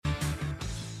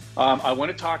I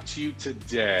want to talk to you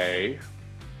today.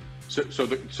 So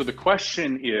the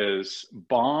question is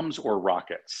bombs or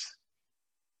rockets?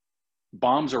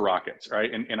 Bombs or rockets,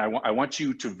 right? And I want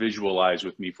you to visualize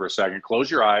with me for a second. Close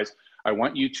your eyes. I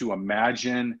want you to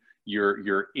imagine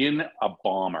you're in a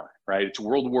bomber, right? It's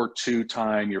World War II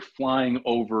time. You're flying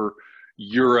over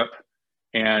Europe,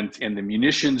 and the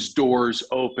munitions doors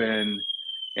open,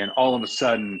 and all of a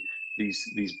sudden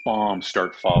these bombs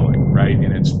start falling, right?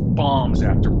 And it's bombs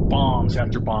after bombs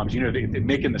after bombs. You know, they're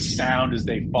making the sound as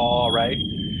they fall, right?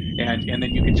 And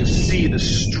then you can just see the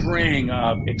string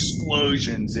of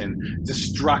explosions and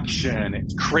destruction.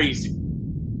 It's crazy.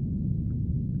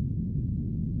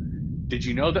 Did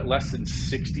you know that less than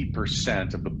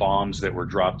 60% of the bombs that were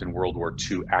dropped in World War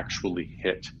II actually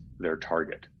hit their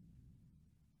target?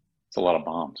 It's a lot of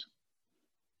bombs.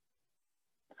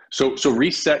 So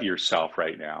reset yourself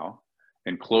right now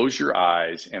and close your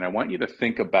eyes, and I want you to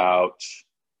think about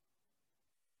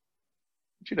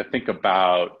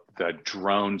the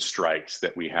drone strikes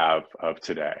that we have of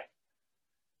today.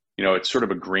 You know, it's sort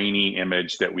of a grainy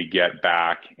image that we get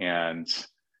back, and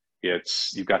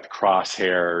you've got the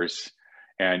crosshairs,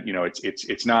 and you know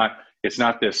it's not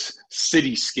this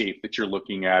cityscape that you're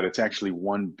looking at. It's actually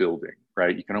one building,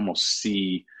 right? You can almost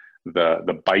see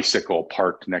the bicycle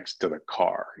parked next to the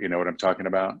car. You know what I'm talking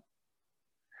about?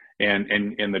 And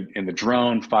the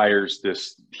drone fires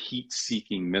this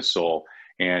heat-seeking missile,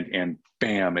 and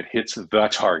bam, it hits the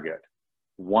target.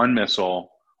 One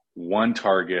missile, one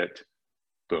target,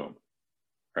 boom,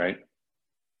 right?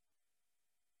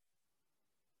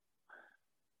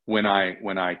 When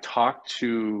I talk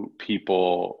to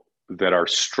people that are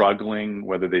struggling,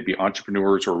 whether they be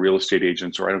entrepreneurs or real estate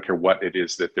agents, or I don't care what it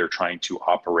is that they're trying to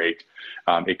operate,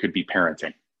 it could be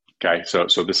parenting. Okay, so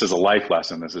this is a life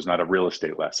lesson. This is not a real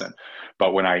estate lesson.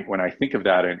 But when I think of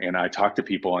that, and I talk to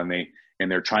people,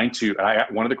 and they're trying to,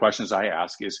 one of the questions I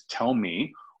ask is, tell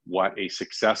me what a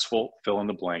successful fill in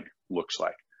the blank looks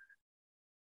like.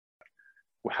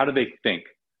 How do they think?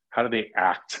 How do they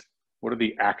act? What are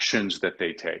the actions that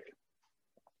they take?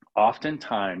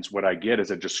 Oftentimes, what I get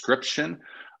is a description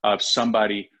of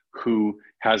somebody who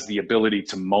has the ability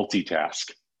to multitask.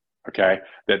 Okay,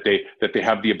 that they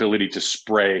have the ability to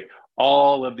spray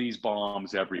all of these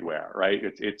bombs everywhere, right?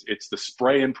 It's the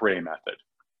spray and pray method.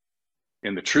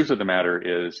 And the truth of the matter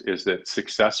is that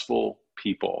successful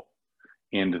people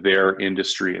in their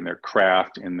industry, in their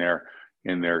craft, in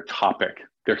their topic,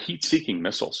 they're heat-seeking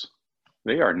missiles.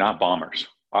 They are not bombers.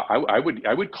 I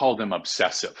would call them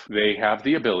obsessive. They have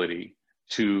the ability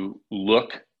to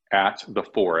look at the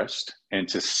forest and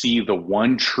to see the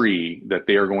one tree that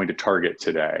they are going to target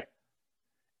today,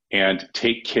 and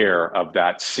take care of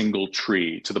that single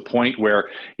tree to the point where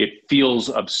it feels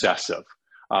obsessive,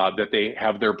 that they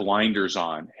have their blinders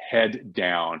on, head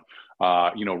down,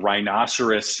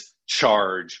 rhinoceros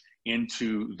charge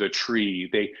into the tree.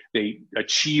 They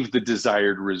achieve the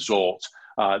desired result.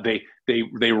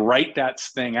 They write that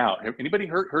thing out. Anybody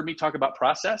heard me talk about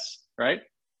process, right?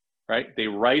 Right? They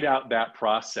write out that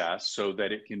process so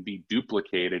that it can be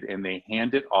duplicated, and they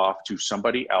hand it off to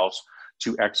somebody else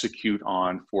to execute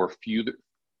on for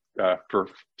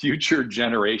future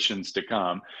generations to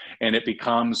come, and it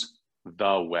becomes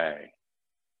the way.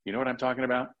 You know what I'm talking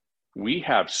about? We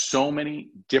have so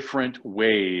many different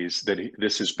ways that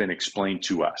this has been explained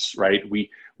to us, right?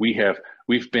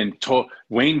 We've been told.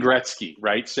 Wayne Gretzky,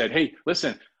 right, said, "Hey,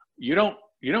 listen, you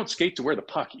don't skate to where the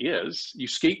puck is. You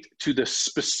skate to the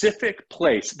specific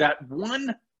place, that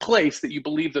one place that you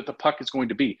believe that the puck is going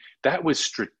to be." That was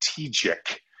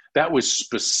strategic. That was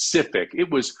specific. It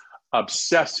was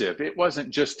obsessive. It wasn't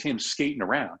just him skating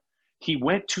around. He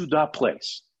went to the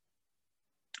place.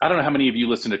 I don't know how many of you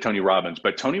listen to Tony Robbins,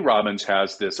 but Tony Robbins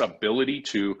has this ability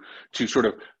to sort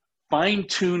of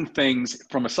fine-tune things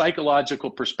from a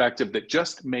psychological perspective that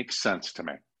just makes sense to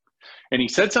me. And he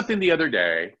said something the other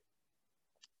day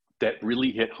that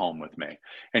really hit home with me.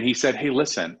 And he said, "Hey,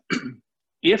 listen,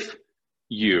 if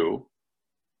you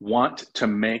want to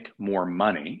make more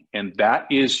money, and that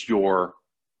is your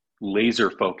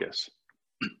laser focus,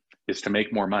 is to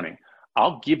make more money,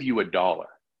 I'll give you $1,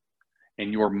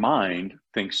 and your mind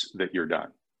thinks that you're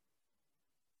done.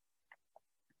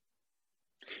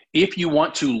 If you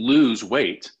want to lose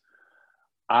weight,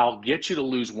 I'll get you to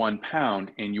lose 1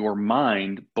 pound, and your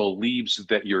mind believes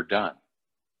that you're done."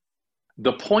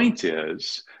 The point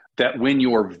is that when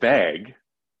you're vague,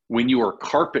 when you are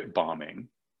carpet bombing,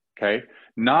 okay,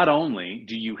 not only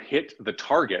do you hit the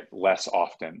target less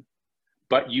often,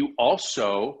 but you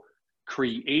also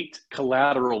create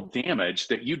collateral damage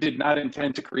that you did not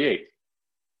intend to create.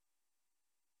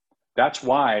 That's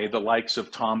why the likes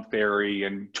of Tom Ferry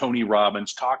and Tony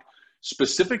Robbins talk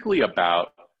specifically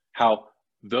about how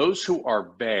those who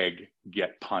are vague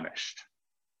get punished.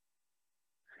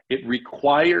 It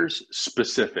requires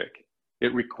specific.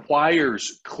 It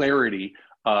requires clarity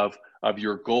of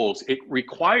your goals. It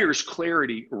requires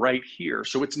clarity right here.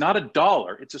 So it's not a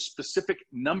dollar, it's a specific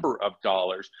number of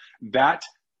dollars that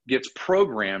gets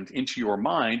programmed into your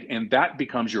mind, and that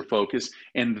becomes your focus.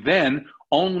 And then,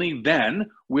 only then,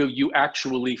 will you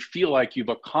actually feel like you've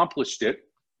accomplished it.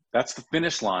 That's the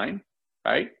finish line,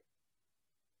 right?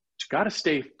 You got to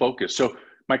stay focused. So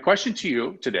my question to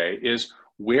you today is,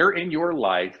 where in your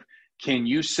life can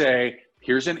you say,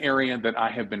 here's an area that I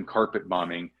have been carpet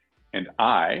bombing, and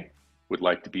I would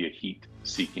like to be a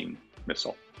heat-seeking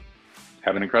missile?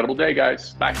 Have an incredible day,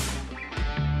 guys. Bye.